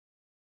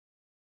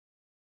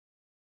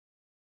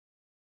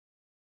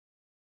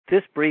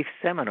This brief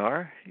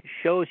seminar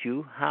shows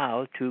you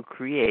how to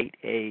create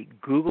a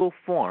Google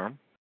form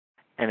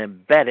and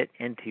embed it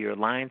into your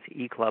Lions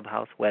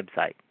e-Clubhouse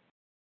website.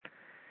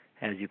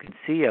 As you can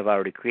see, I've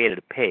already created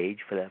a page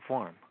for that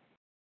form.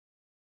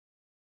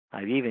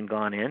 I've even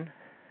gone in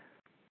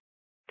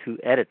to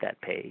edit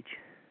that page.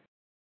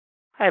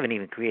 I haven't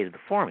even created the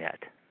form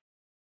yet.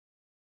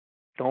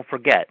 Don't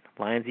forget,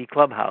 Lions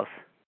e-Clubhouse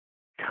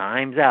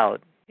times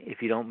out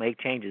if you don't make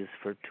changes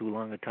for too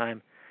long a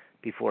time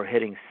before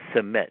hitting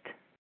submit.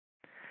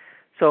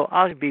 So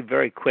I'll be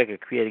very quick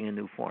at creating a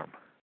new form.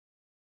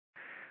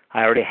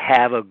 I already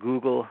have a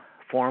Google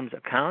Forms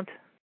account,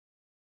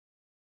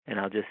 and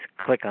I'll just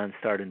click on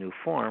Start a New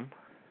Form.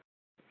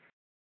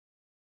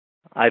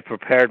 I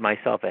prepared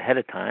myself ahead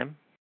of time,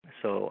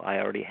 so I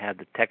already have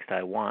the text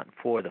I want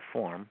for the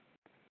form,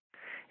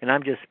 and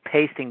I'm just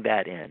pasting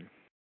that in.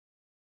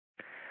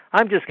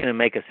 I'm just going to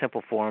make a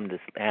simple form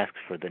that asks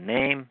for the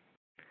name,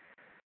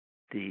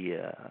 the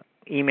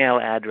email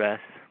address,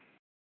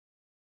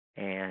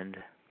 and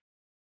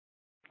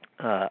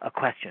a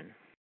question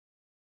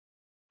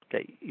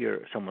that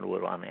someone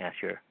would want to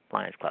ask your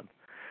Lions Club.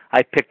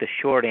 I picked a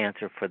short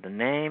answer for the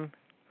name.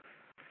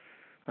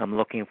 I'm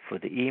looking for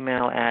the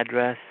email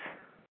address.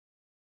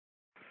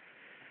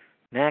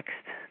 Next,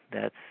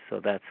 that's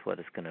what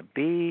it's going to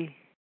be.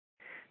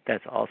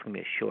 That's also going to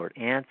be a short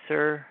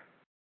answer.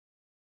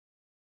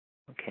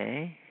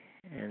 Okay,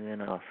 and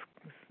then I'll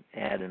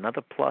add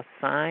another plus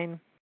sign,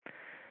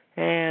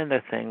 and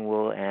the thing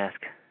will ask,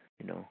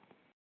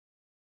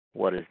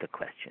 what is the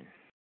question?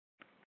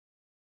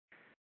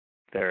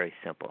 Very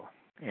simple.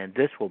 And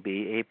this will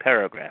be a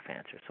paragraph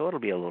answer, so it'll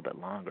be a little bit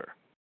longer.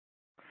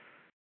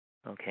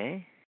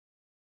 Okay,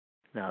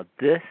 now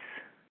this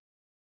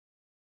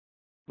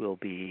will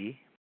be,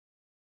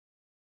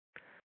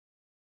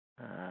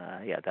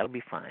 that'll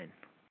be fine.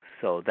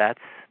 So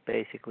that's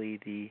basically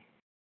the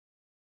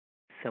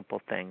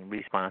simple thing.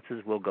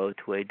 Responses will go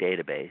to a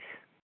database,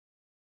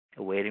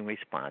 awaiting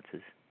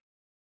responses.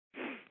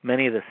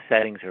 Many of the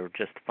settings are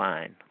just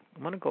fine.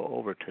 I'm going to go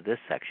over to this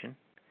section.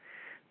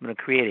 I'm going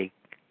to create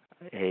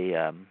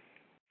a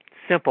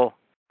simple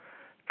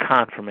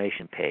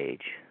confirmation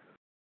page.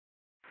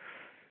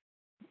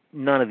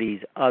 None of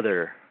these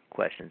other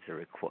questions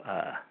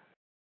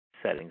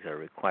settings are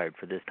required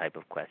for this type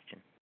of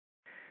question.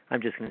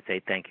 I'm just going to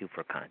say thank you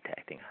for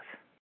contacting us.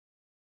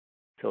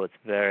 So it's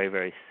very,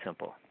 very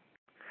simple.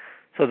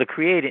 So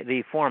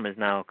the form is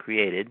now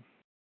created.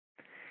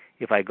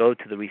 If I go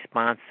to the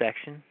response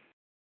section,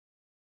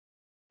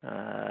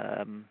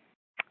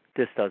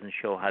 this doesn't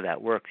show how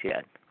that works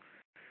yet.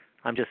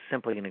 I'm just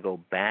simply going to go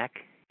back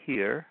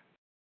here.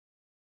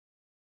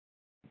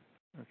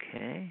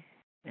 Okay,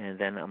 and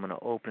then I'm going to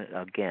open it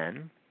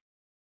again.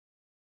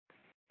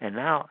 And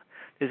now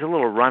there's a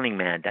little running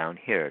man down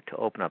here to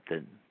open up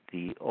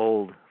the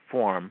old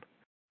form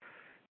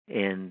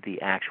in the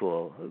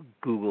actual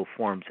Google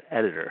Forms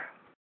editor.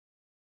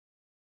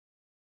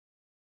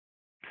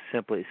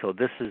 So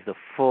this is the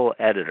full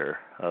editor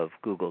of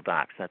Google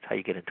Docs. That's how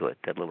you get into it,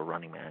 that little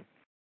running man.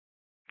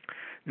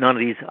 None of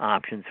these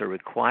options are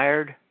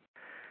required.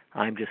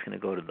 I'm just going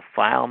to go to the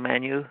File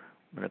menu. I'm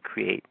going to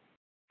create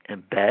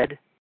Embed.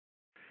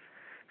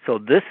 So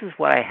this is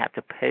what I have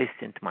to paste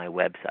into my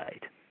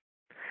website.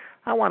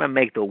 I want to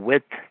make the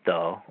width,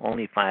 though,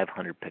 only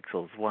 500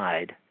 pixels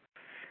wide.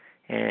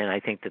 And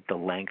I think that the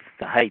length,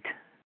 the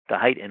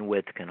height and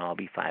width can all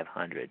be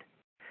 500.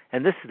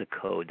 And this is the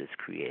code that's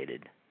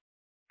created.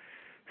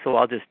 So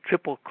I'll just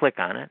triple click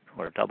on it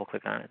or double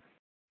click on it,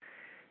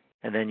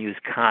 and then use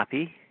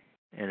copy,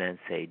 and then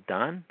say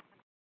done.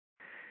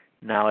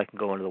 Now I can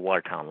go into the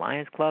Watertown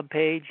Lions Club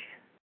page.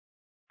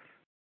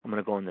 I'm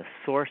going to go in the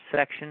source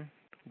section,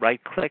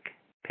 right click,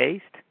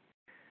 paste.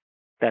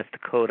 That's the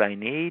code I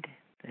need,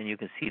 and you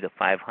can see the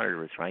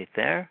 500 is right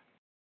there.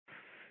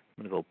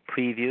 I'm going to go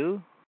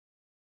preview,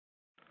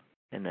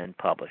 and then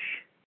publish.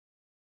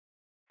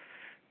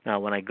 Now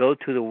when I go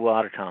to the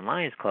Watertown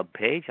Lions Club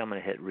page, I'm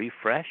going to hit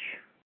refresh.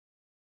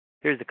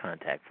 Here's the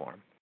contact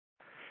form.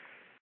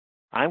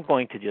 I'm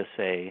going to just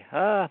say,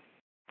 I'm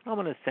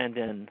going to send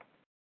in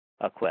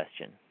a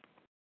question.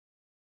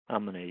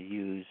 I'm going to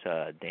use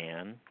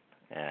Dan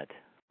at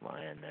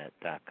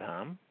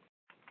lionnet.com.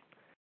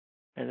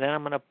 And then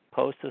I'm going to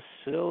post a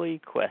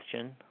silly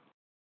question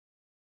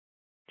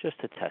just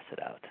to test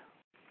it out.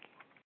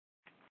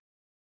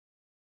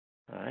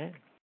 All right.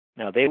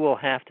 Now they will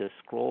have to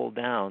scroll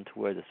down to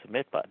where the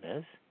submit button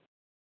is.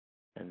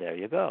 And there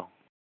you go.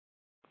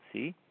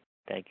 See?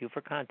 Thank you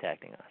for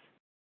contacting us.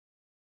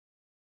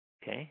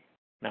 Okay.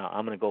 Now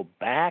I'm going to go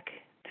back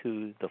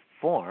to the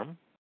form.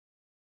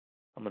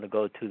 I'm going to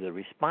go to the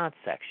response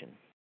section.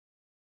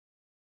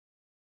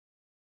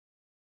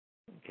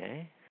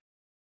 Okay.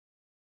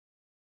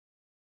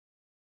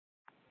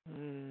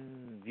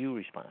 View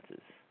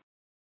responses.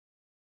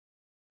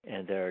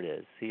 And there it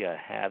is. See, I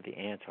have the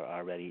answer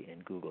already in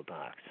Google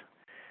Docs.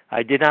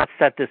 I did not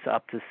set this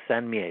up to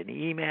send me an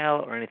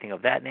email or anything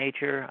of that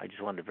nature. I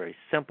just wanted it very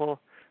simple.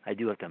 I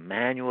do have to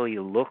manually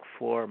look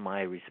for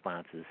my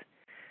responses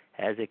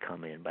as they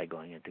come in by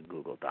going into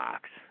Google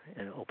Docs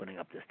and opening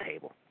up this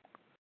table.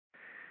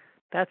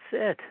 That's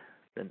it,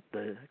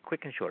 the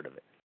quick and short of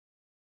it.